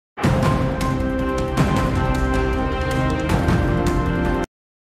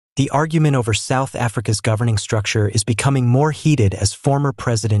The argument over South Africa's governing structure is becoming more heated as former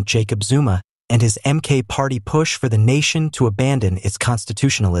President Jacob Zuma and his MK party push for the nation to abandon its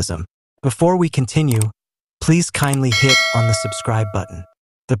constitutionalism. Before we continue, please kindly hit on the subscribe button.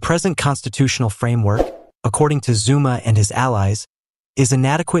 The present constitutional framework, according to Zuma and his allies, is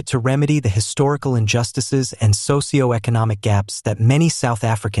inadequate to remedy the historical injustices and socioeconomic gaps that many South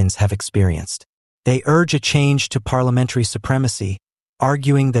Africans have experienced. They urge a change to parliamentary supremacy,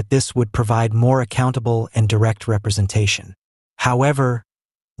 arguing that this would provide more accountable and direct representation. However,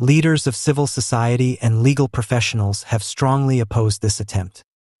 leaders of civil society and legal professionals have strongly opposed this attempt.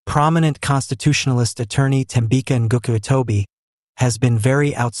 Prominent constitutionalist attorney Tembeka Ngcukaitobi has been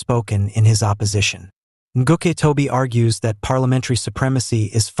very outspoken in his opposition. Ngcukaitobi argues that parliamentary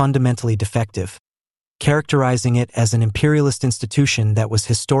supremacy is fundamentally defective, characterizing it as an imperialist institution that was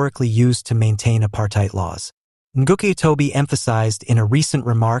historically used to maintain apartheid laws. Ngcukaitobi emphasized in a recent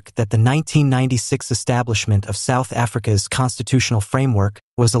remark that the 1996 establishment of South Africa's constitutional framework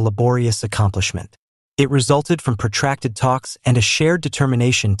was a laborious accomplishment. It resulted from protracted talks and a shared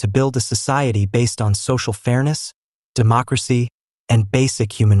determination to build a society based on social fairness, democracy, and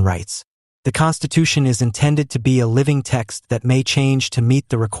basic human rights. The Constitution is intended to be a living text that may change to meet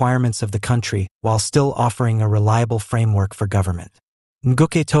the requirements of the country while still offering a reliable framework for government.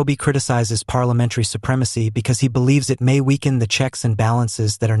 Ngcukaitobi criticizes parliamentary supremacy because he believes it may weaken the checks and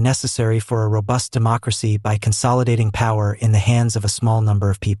balances that are necessary for a robust democracy by consolidating power in the hands of a small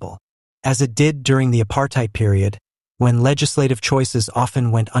number of people. As it did during the apartheid period, when legislative choices often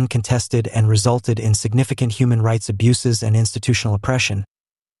went uncontested and resulted in significant human rights abuses and institutional oppression,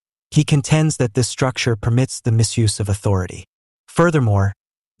 he contends that this structure permits the misuse of authority. Furthermore,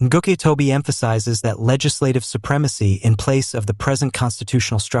 Ngcukaitobi emphasizes that legislative supremacy in place of the present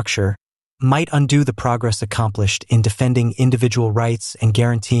constitutional structure might undo the progress accomplished in defending individual rights and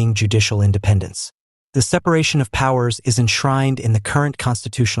guaranteeing judicial independence. The separation of powers is enshrined in the current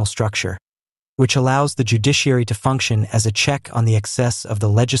constitutional structure, which allows the judiciary to function as a check on the excess of the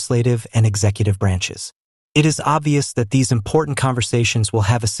legislative and executive branches. It is obvious that these important conversations will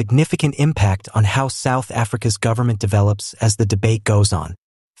have a significant impact on how South Africa's government develops as the debate goes on.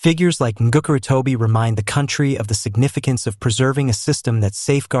 Figures like Ngcukaitobi remind the country of the significance of preserving a system that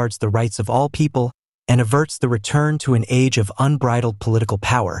safeguards the rights of all people and averts the return to an age of unbridled political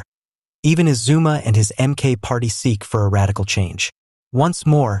power, even as Zuma and his MK party seek for a radical change. Once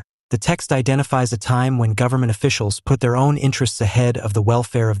more, the text identifies a time when government officials put their own interests ahead of the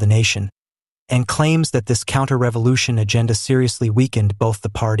welfare of the nation, and claims that this counter-revolution agenda seriously weakened both the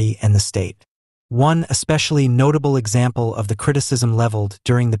party and the state. One especially notable example of the criticism leveled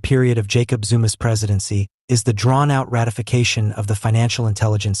during the period of Jacob Zuma's presidency is the drawn-out ratification of the Financial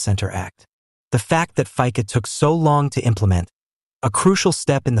Intelligence Center Act. The fact that FICA took so long to implement, a crucial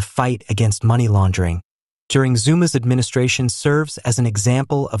step in the fight against money laundering, during Zuma's administration serves as an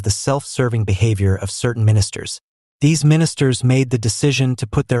example of the self-serving behavior of certain ministers. These ministers made the decision to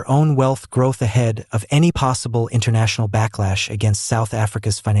put their own wealth growth ahead of any possible international backlash against South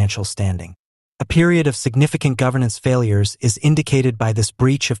Africa's financial standing. A period of significant governance failures is indicated by this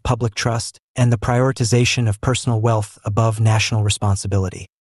breach of public trust and the prioritization of personal wealth above national responsibility.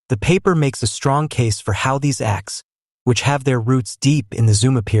 The paper makes a strong case for how these acts, which have their roots deep in the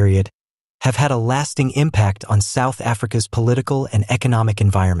Zuma period, have had a lasting impact on South Africa's political and economic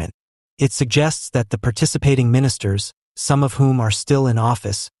environment. It suggests that the participating ministers, some of whom are still in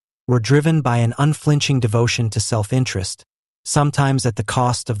office, were driven by an unflinching devotion to self-interest, sometimes at the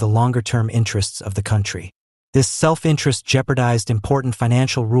cost of the longer-term interests of the country. This self-interest jeopardized important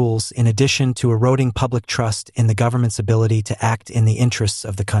financial rules in addition to eroding public trust in the government's ability to act in the interests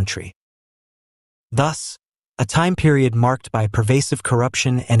of the country. Thus, a time period marked by pervasive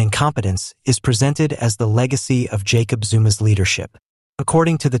corruption and incompetence is presented as the legacy of Jacob Zuma's leadership.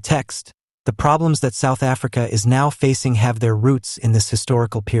 According to the text, the problems that South Africa is now facing have their roots in this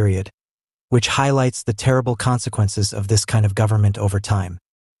historical period, which highlights the terrible consequences of this kind of government over time.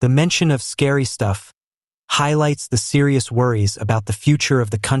 The mention of scary stuff highlights the serious worries about the future of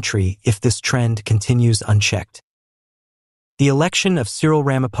the country if this trend continues unchecked. The election of Cyril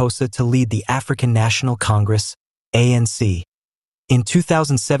Ramaphosa to lead the African National Congress, ANC, in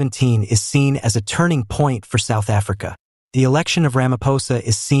 2017 is seen as a turning point for South Africa. The election of Ramaphosa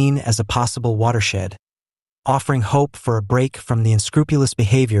is seen as a possible watershed, offering hope for a break from the unscrupulous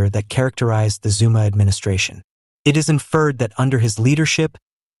behavior that characterized the Zuma administration. It is inferred that under his leadership,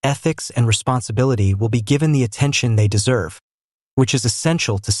 ethics and responsibility will be given the attention they deserve, which is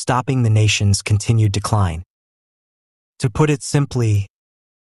essential to stopping the nation's continued decline. To put it simply,